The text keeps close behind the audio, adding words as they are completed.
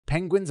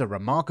Penguins are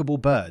remarkable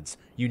birds,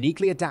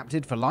 uniquely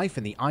adapted for life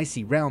in the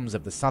icy realms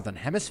of the southern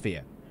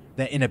hemisphere.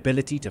 Their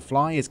inability to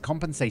fly is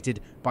compensated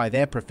by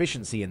their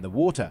proficiency in the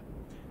water.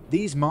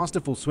 These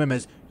masterful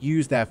swimmers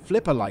use their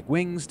flipper-like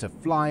wings to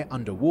fly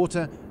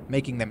underwater,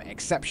 making them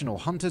exceptional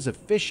hunters of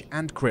fish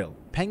and krill.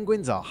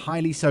 Penguins are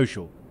highly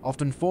social,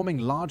 often forming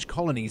large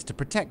colonies to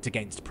protect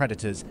against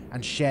predators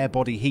and share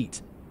body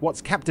heat.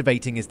 What's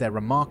captivating is their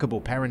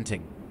remarkable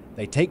parenting.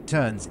 They take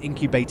turns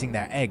incubating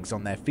their eggs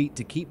on their feet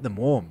to keep them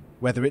warm.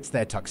 Whether it's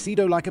their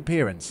tuxedo-like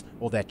appearance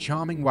or their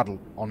charming waddle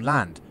on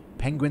land,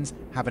 penguins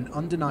have an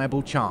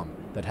undeniable charm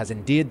that has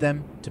endeared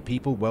them to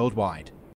people worldwide.